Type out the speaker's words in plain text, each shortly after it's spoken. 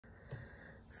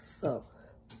So,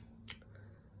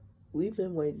 we've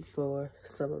been waiting for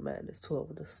Summer Madness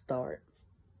 12 to start.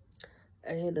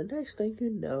 And the next thing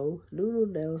you know, Noodle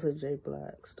Nails and Jay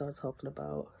Black start talking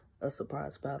about a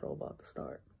surprise battle about to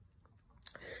start.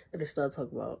 And they start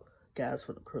talking about guys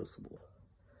from the Crucible.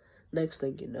 Next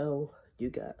thing you know, you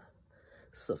got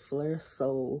Saflare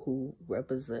Soul, who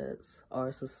represents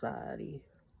our society,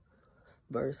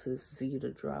 versus Z the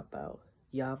Dropout.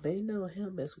 Y'all may know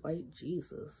him as White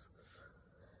Jesus.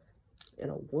 In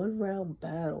a one-round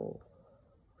battle,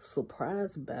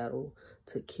 surprise battle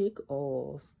to kick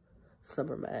off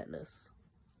Summer Madness.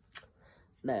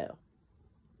 Now,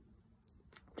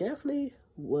 definitely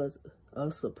was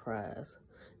a surprise.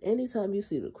 Anytime you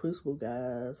see the Crucible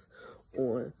guys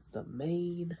on the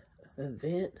main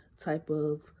event type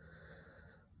of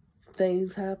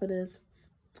things happening,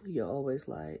 you're always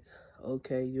like,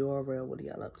 okay, you're around what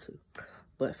y'all up to.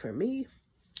 But for me,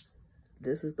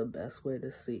 this is the best way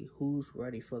to see who's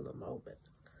ready for the moment.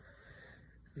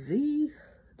 Z,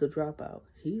 the Dropout,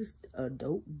 he's a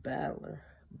dope battler,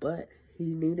 but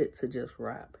he needed to just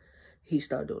rap. He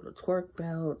started doing a twerk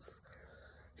bounce.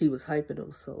 He was hyping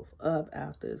himself up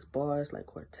after his bars like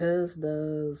Cortez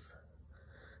does.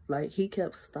 Like, he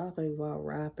kept stopping while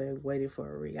rapping, waiting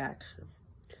for a reaction.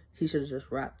 He should have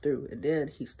just rapped through. And then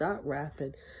he stopped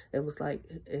rapping and was like,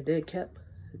 and then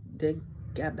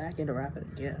got back into rapping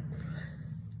again.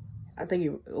 I think he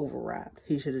over-rapped.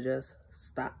 He should have just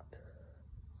stopped,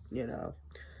 you know.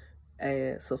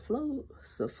 And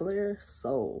Saflare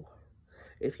Soul,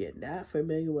 if you're not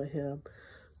familiar with him,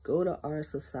 go to our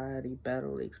Society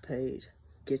Battle Leagues page.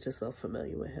 Get yourself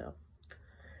familiar with him.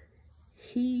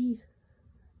 He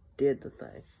did the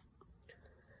thing.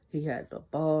 He had the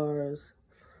bars.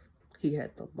 He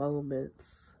had the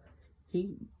moments.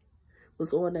 He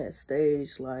was on that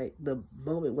stage like the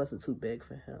moment wasn't too big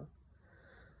for him.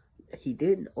 He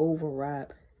didn't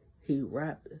over-rap. He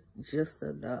rapped just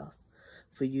enough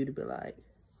for you to be like,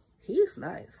 he's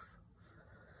nice.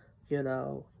 You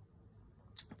know,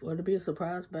 for it to be a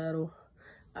surprise battle,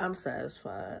 I'm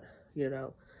satisfied, you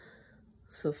know.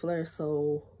 Saflare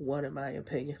Soul won in my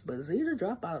opinion, but Z the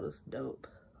Dropout is dope.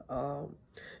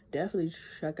 Definitely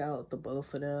check out the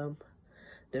both of them.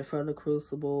 They're from the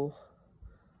Crucible.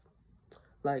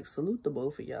 Like, salute the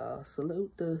both of y'all.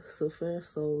 Salute the Saflare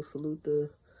Soul. Salute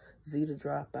the Z the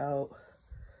Dropout.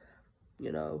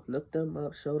 You know, look them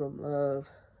up, show them love,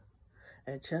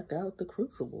 and check out the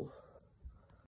Crucible.